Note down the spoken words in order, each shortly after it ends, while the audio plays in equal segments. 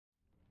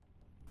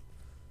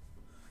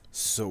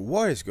So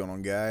what is going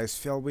on, guys?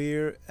 Fjallbo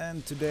here,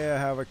 and today I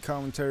have a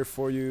commentary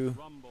for you.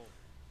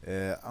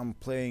 I'm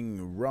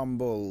playing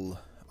Rumble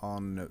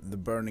on the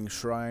Burning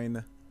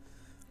Shrine.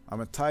 I'm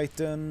a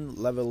Titan,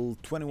 level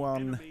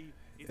 21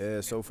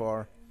 so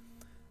far,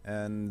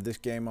 and this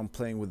game I'm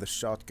playing with the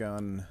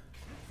shotgun.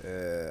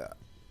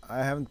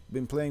 I haven't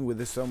been playing with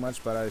this so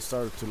much, but I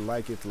started to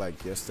like it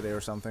like yesterday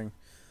or something,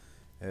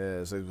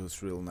 so it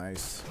was real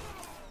nice.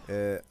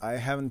 I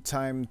haven't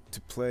time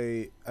to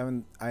play.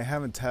 I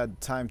haven't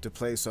had time to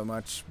play so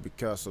much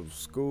because of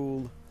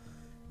school,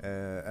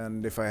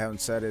 and if I haven't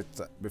said it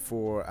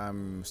before,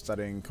 I'm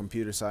studying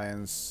computer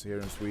science here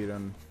in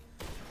Sweden.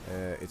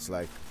 It's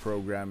like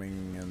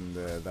programming and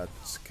that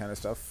kind of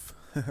stuff.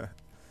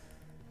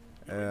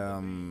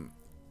 um,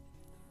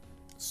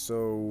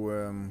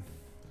 so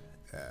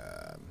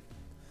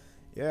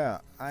yeah,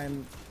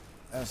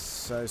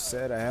 as I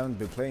said, I haven't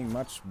been playing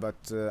much,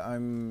 but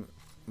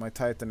my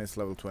Titan is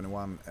level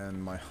 21 and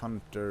my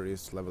Hunter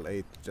is level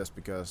 8 just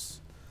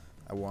because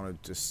I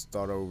wanted to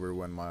start over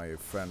when my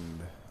friend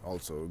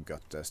also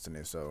got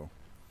Destiny, so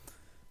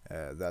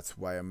that's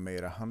why I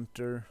made a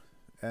Hunter,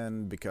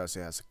 and because he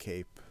has a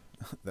cape.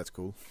 That's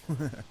cool.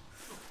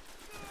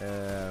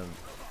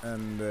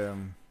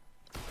 And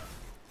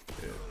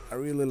I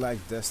really like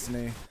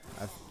Destiny.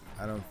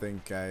 I don't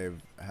think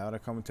I've had a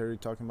commentary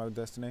talking about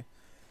Destiny,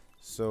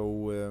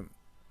 so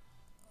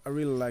I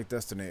really like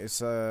Destiny.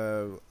 It's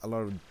a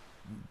lot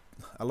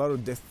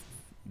of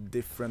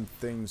different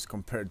things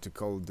compared to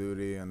Call of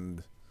Duty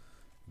and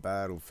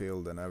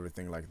Battlefield and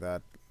everything like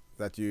that.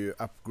 That you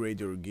upgrade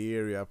your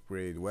gear, you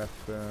upgrade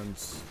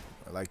weapons,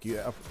 like you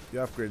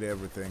upgrade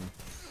everything,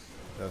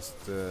 just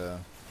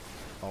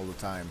all the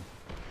time,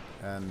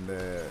 and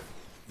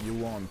you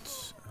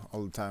want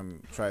all the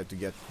time try to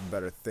get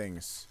better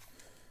things.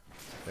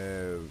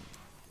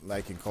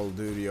 Like in Call of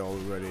Duty, you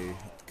already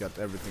got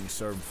everything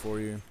served for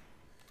you.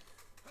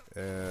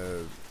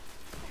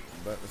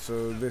 But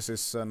so this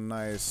is a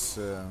nice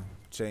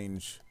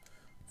change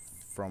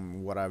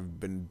from what I've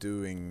been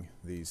doing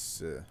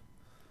these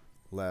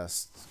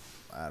last,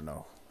 I don't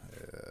know,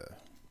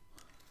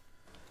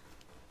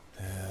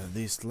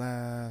 these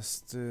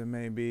last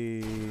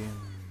maybe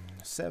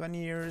 7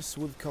 years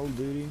with Call of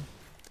Duty.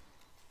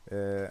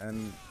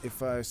 And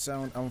if I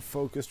sound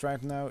unfocused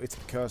right now, it's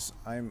because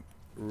I'm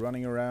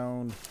running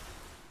around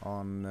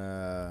on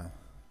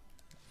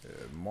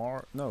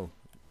Mars,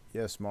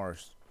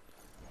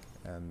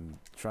 and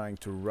trying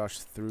to rush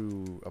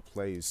through a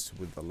place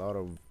with a lot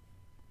of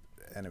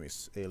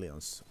enemies,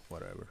 aliens,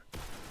 whatever.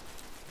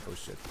 Oh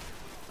shit.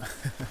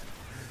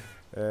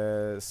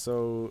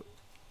 So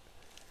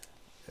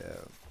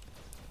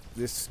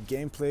this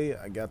gameplay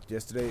I got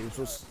yesterday,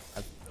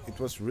 it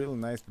was really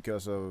nice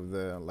because of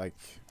the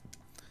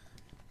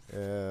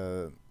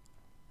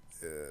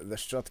the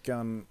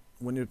shotgun.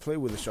 When you play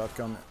with the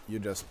shotgun, you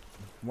just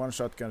one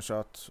shotgun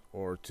shot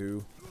or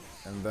two,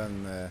 and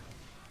then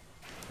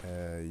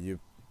you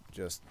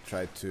just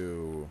try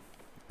to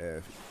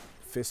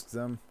fist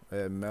them,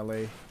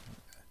 melee,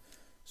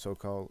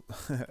 so-called,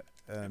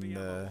 and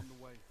yeah,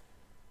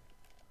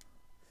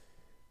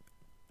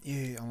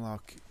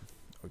 unlock.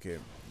 Okay,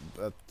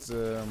 but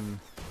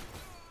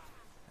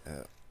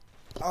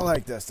I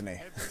like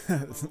Destiny.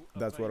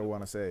 That's what I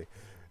want to say.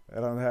 I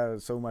don't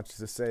have so much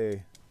to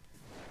say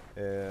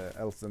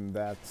else than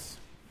that,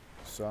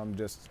 so I'm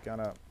just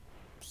gonna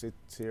sit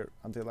here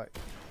until I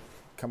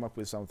come up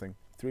with something.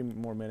 3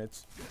 more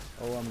minutes.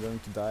 Oh, I'm going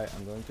to die,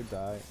 I'm going to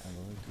die, I'm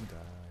going to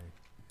die.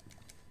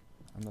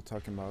 I'm not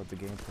talking about the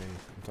gameplay,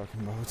 I'm talking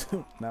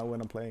about now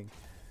when I'm playing.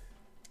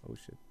 Oh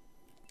shit.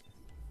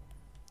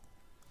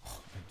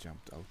 Oh, I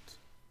jumped out.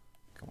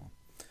 Come on.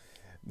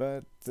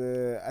 But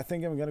I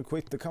think I'm gonna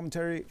quit the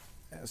commentary.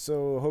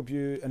 So hope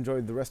you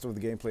enjoyed the rest of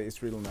the gameplay.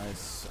 It's really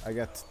nice. I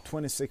got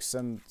 26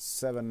 and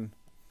 7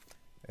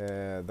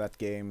 that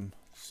game,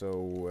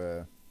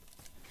 so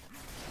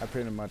I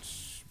pretty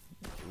much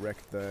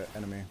wrecked the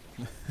enemy.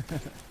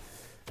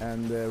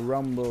 And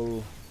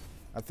Rumble,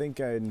 I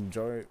think I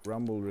enjoy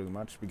Rumble really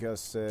much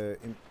because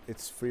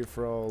it's free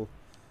for all.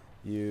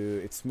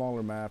 It's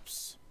smaller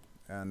maps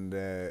and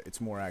it's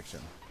more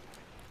action.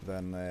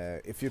 Then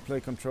if you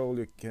play Control,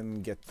 you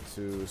can get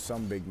to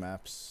some big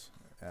maps,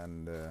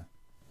 and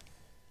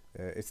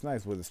it's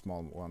nice with the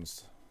small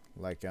ones,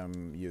 like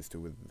I'm used to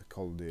with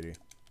Call of Duty.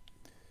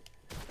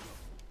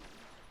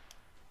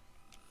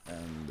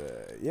 And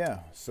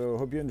yeah, so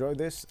hope you enjoyed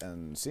this,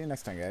 and see you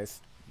next time,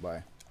 guys.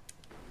 Bye.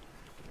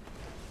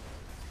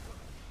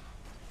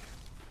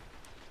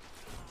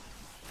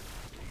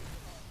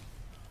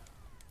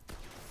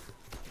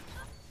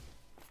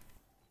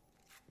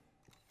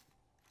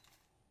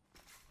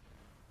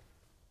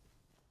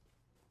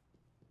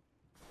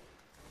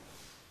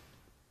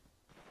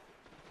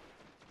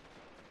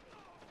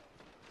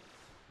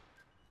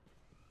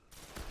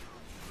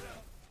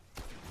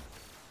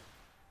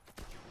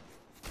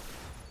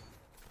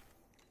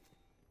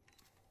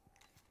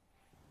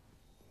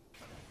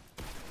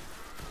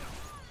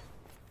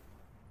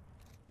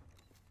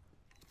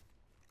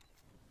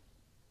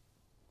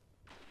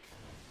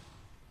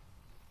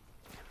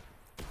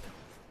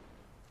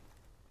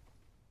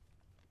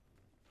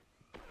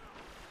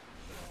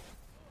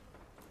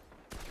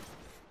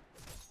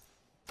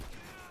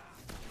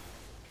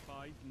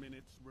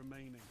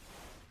 remaining.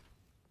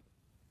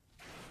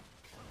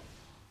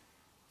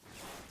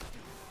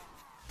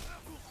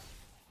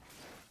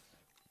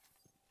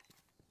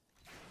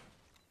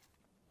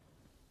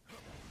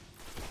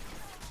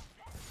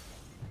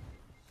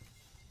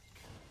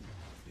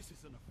 This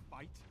isn't a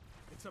fight,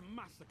 it's a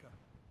massacre.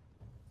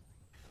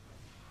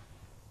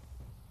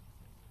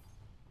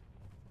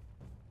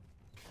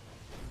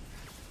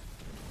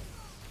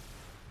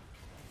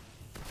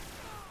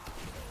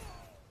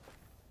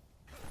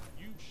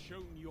 You've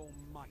shown your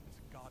might,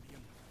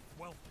 Guardian.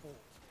 Well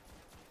fought.